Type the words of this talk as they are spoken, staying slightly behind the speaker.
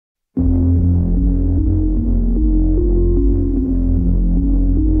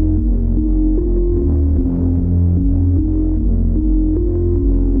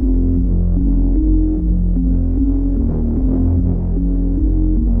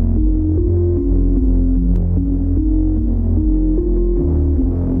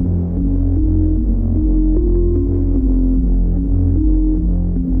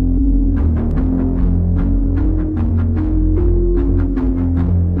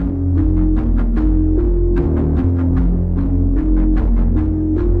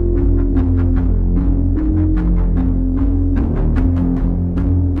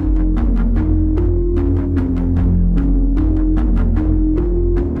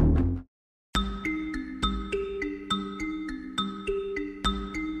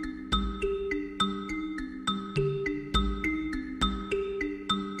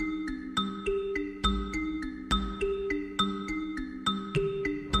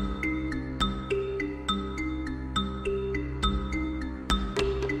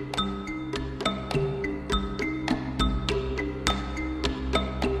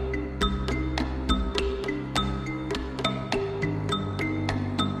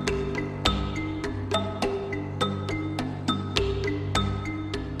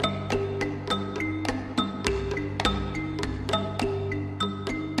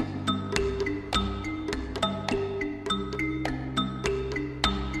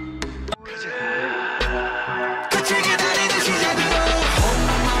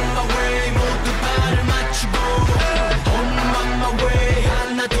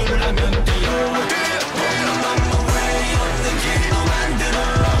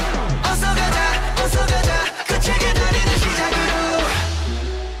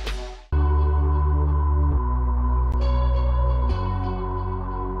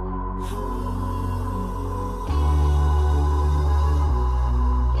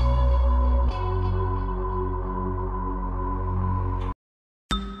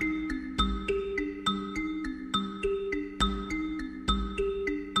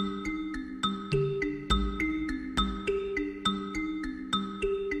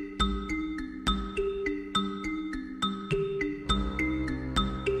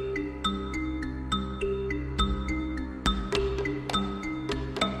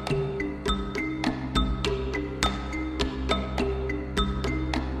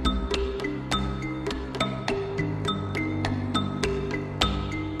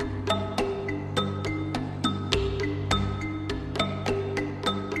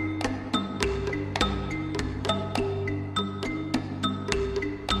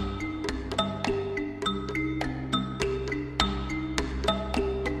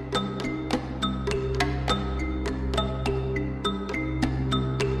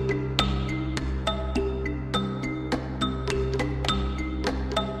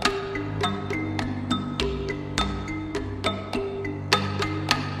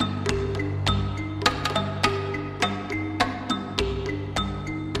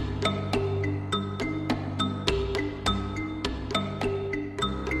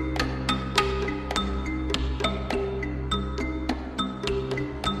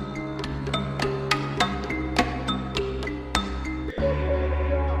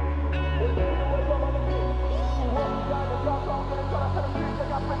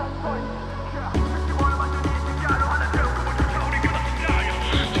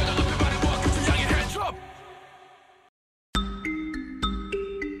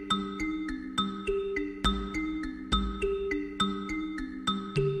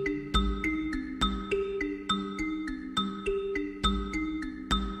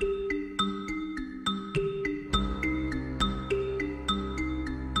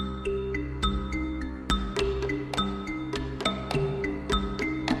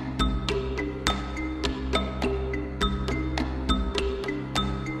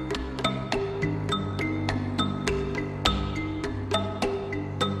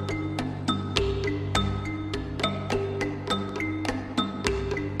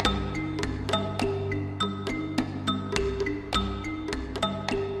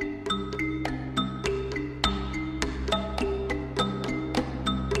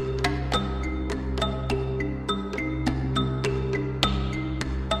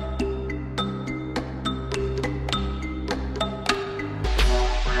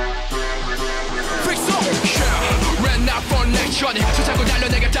쇼니 손잡고 달려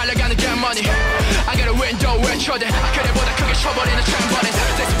내가 달려가는 get money I got a window 외쳐대 그래보다 크게 쳐버리는 트램버린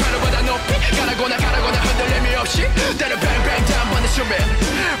섹시 pedal보다 높이 가라고나 흔들림이 없이 때려 bang bang 단번에 숨에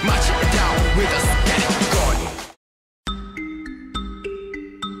마치 down with us get it going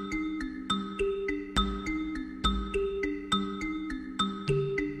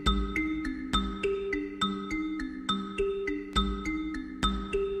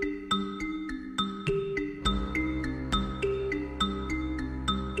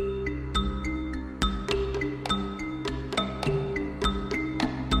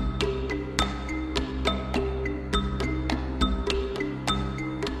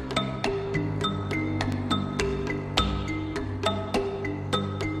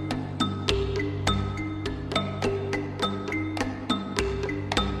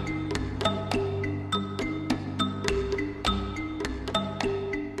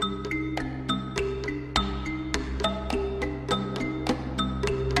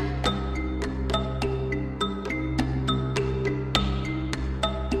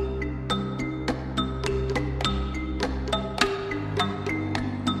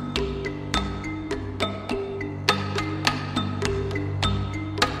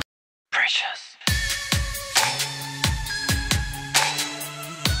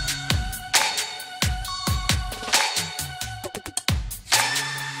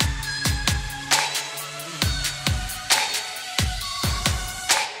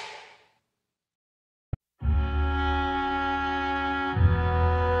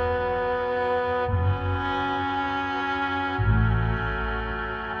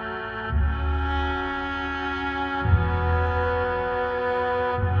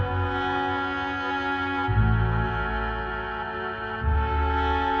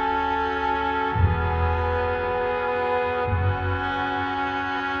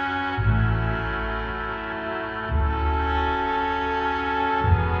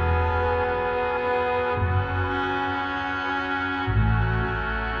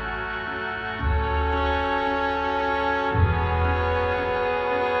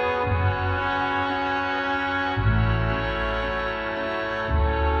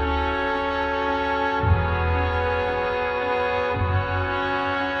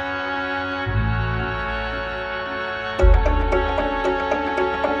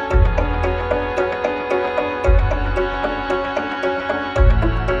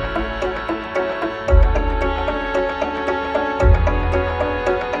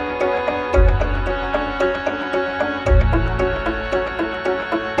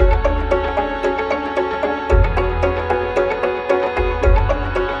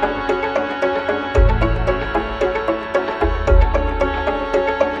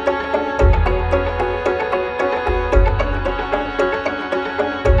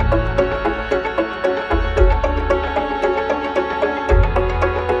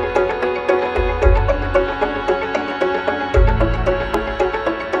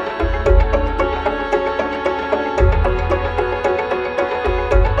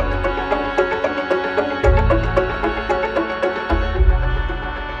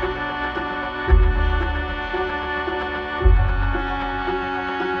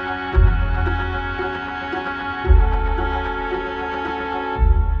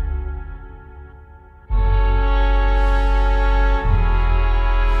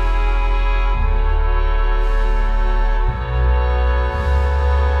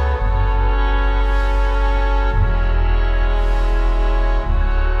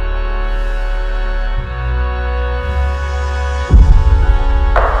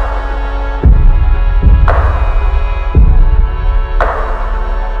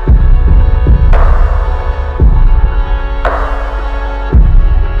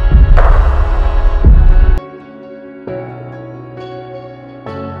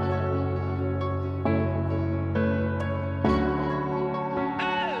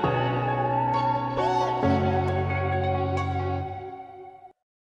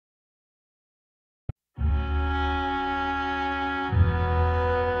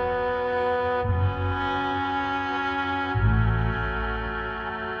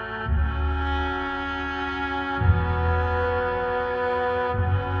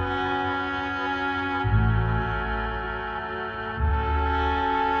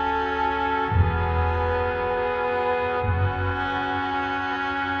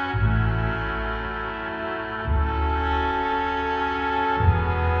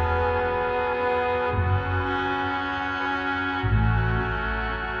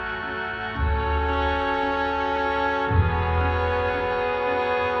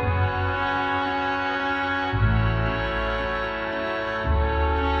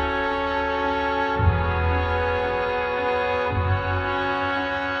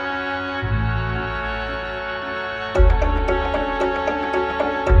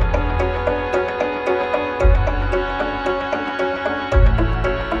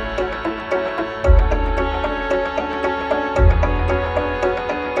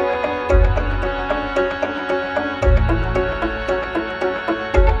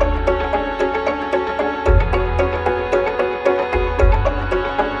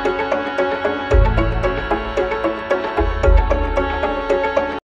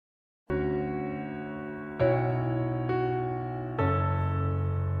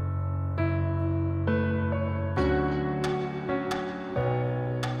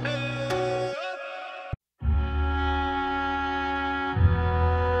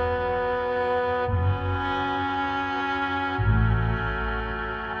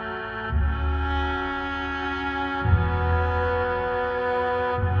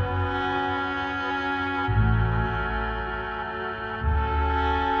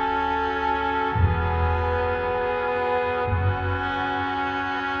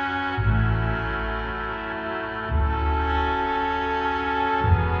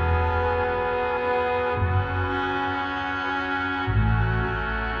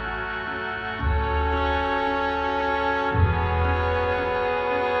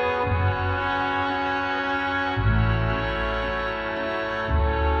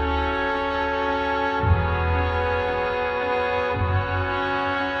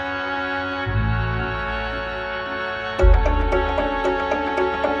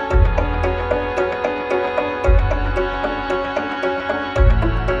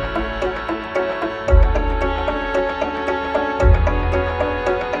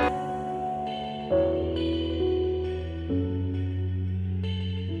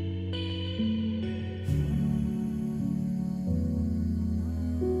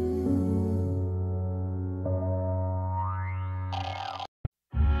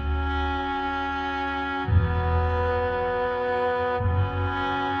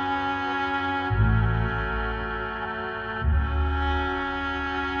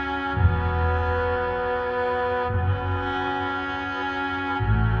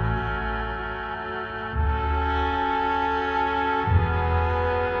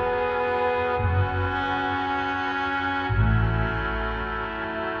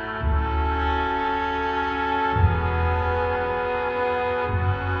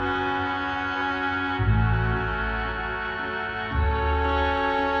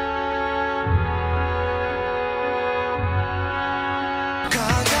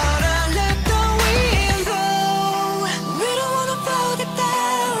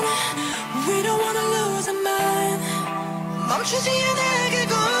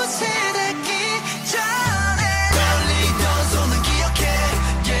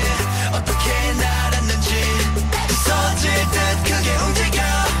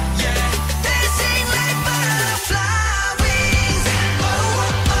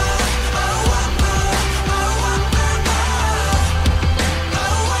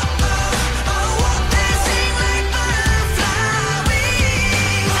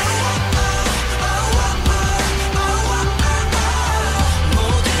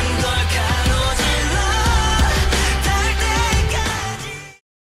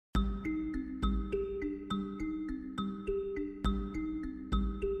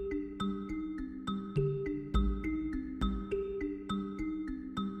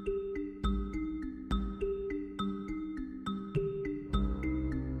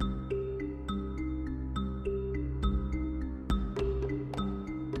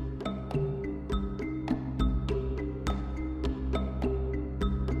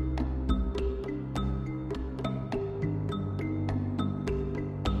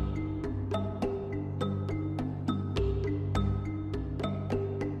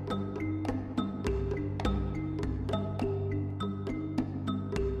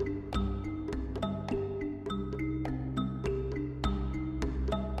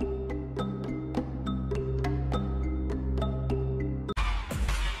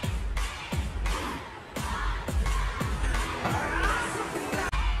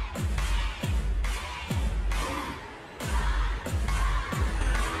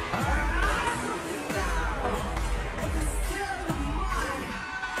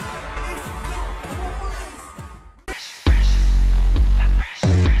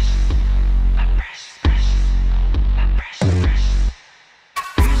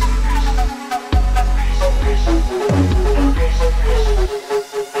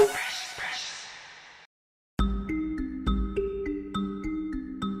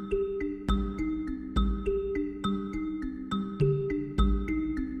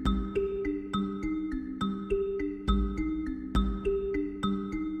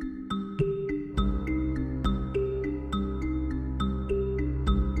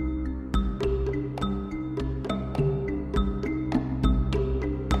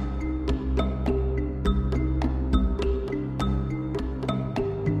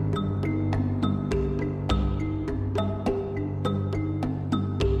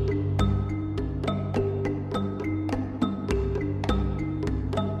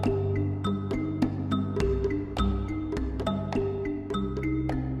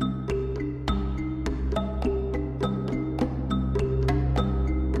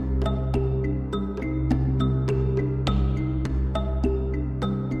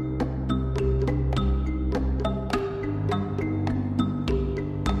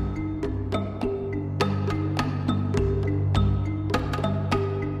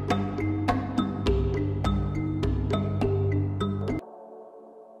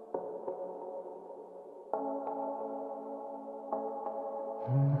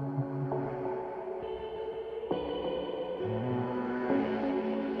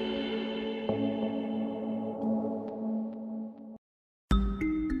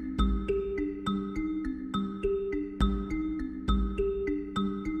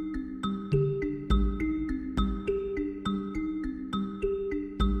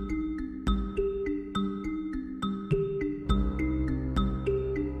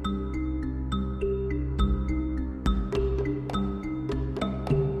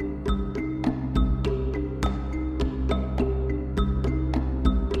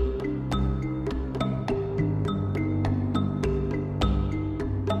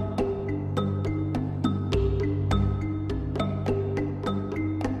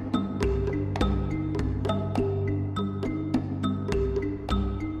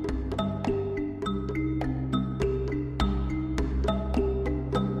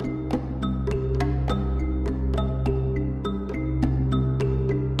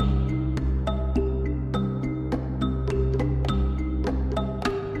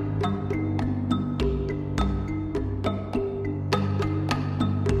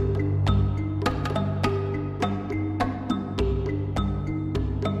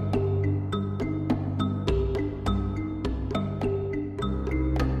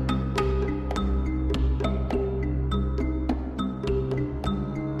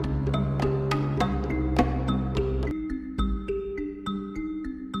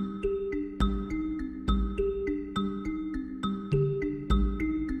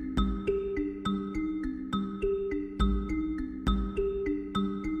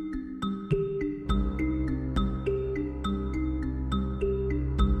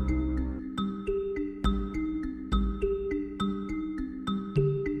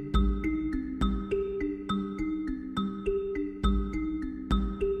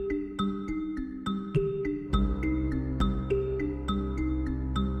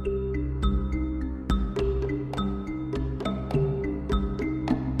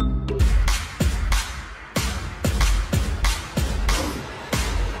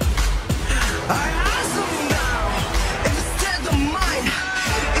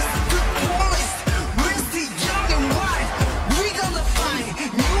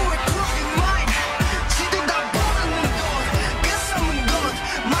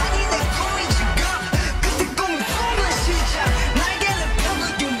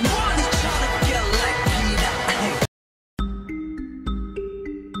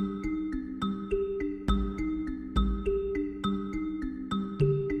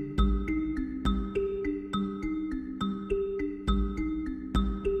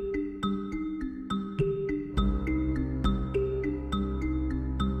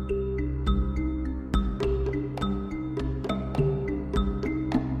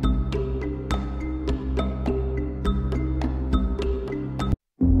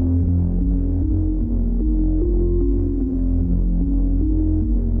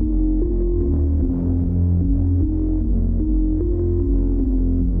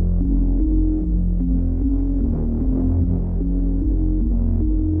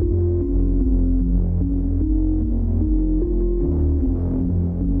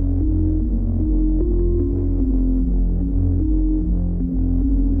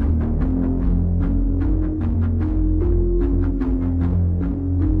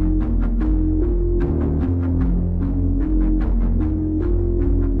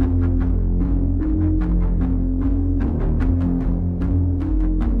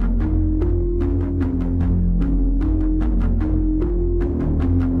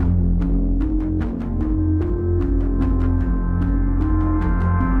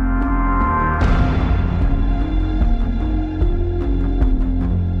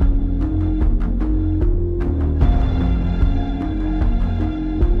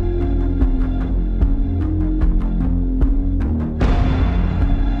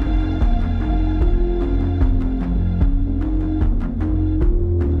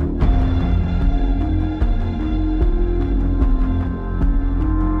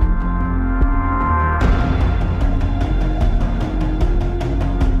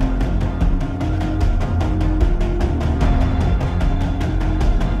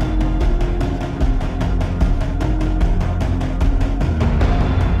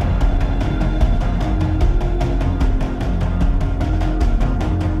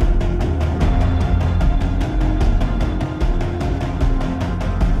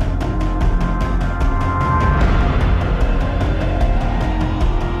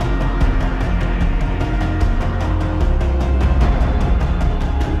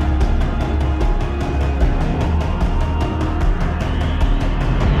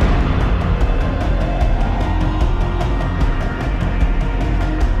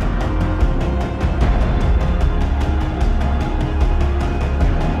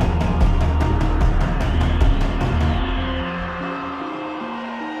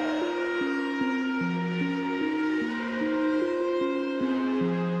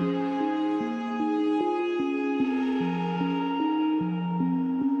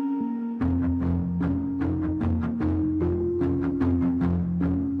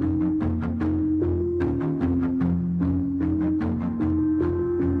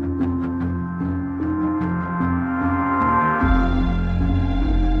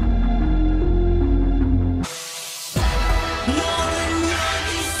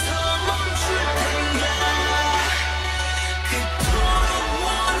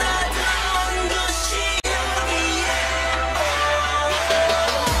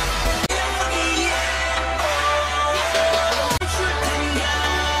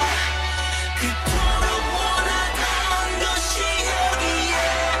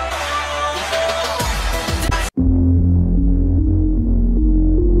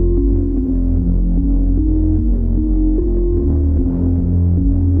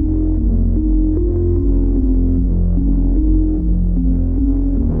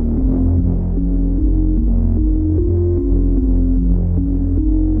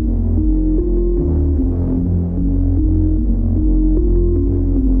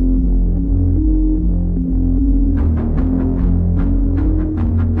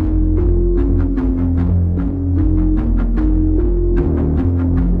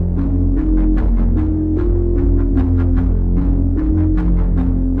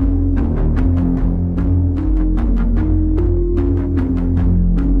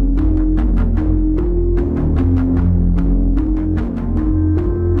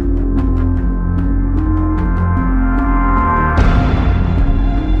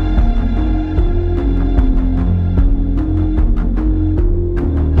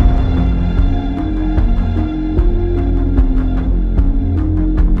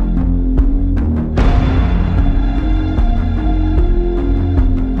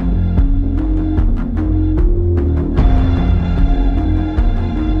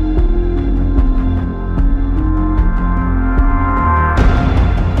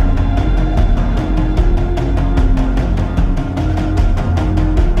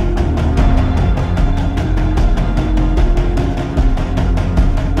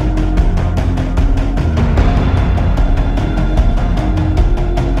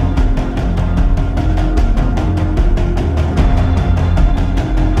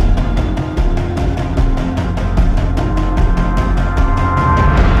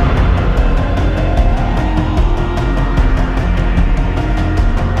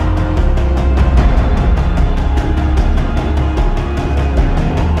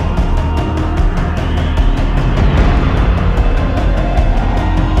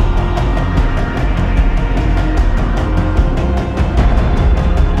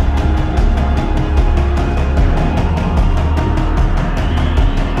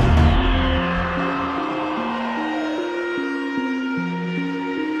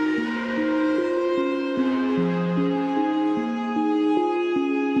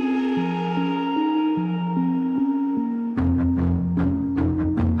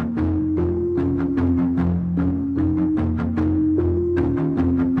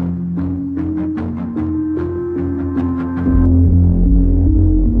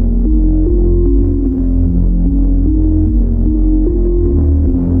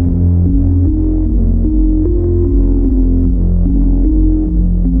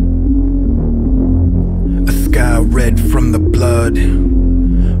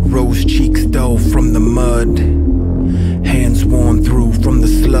Rose cheeks dull from the mud, hands worn through from the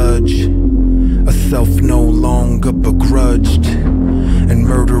sludge. A self no longer begrudged, and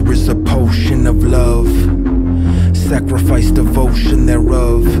murder is a potion of love. Sacrifice devotion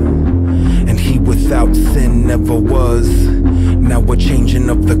thereof, and he without sin never was. Now a changing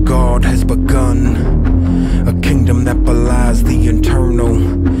of the guard has begun. A kingdom that belies the internal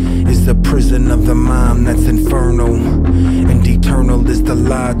is a prison of the mind that's infernal, and eternal is the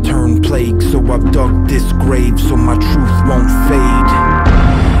lie turned plague. So I've dug this grave so my truth won't fade.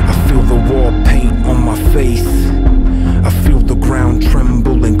 I feel the war paint on my face, I feel the ground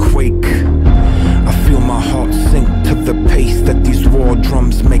tremble and quake. I feel my heart sink to the pace that these war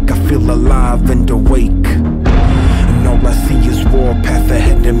drums make. I feel alive and awake, and all I see is war path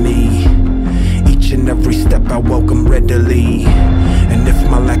ahead of me. Each and every step I welcome readily, and if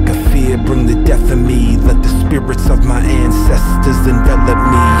my lack of fear bring the death of me, let the spirits of my ancestors envelop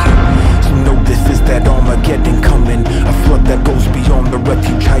me. So know this is that Armageddon coming, a flood that goes beyond the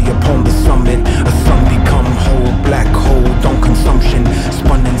refuge high upon the summit. A sun become whole, black hole on consumption,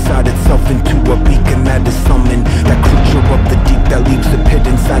 spun inside itself into a beacon that is summoned. That creature of the deep that leaves a pit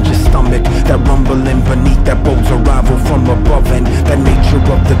inside your stomach, that rumbling beneath that bodes arrival from above, and that nature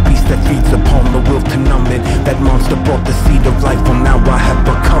of the beast that feeds upon the will to numb it. That monster brought the seed of life, and now I have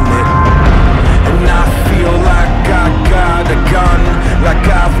become it. And I feel like I got a gun, like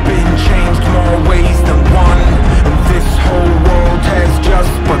I've been changed more ways than one, and this whole world has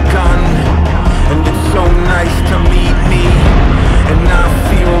just begun. And it's so nice to meet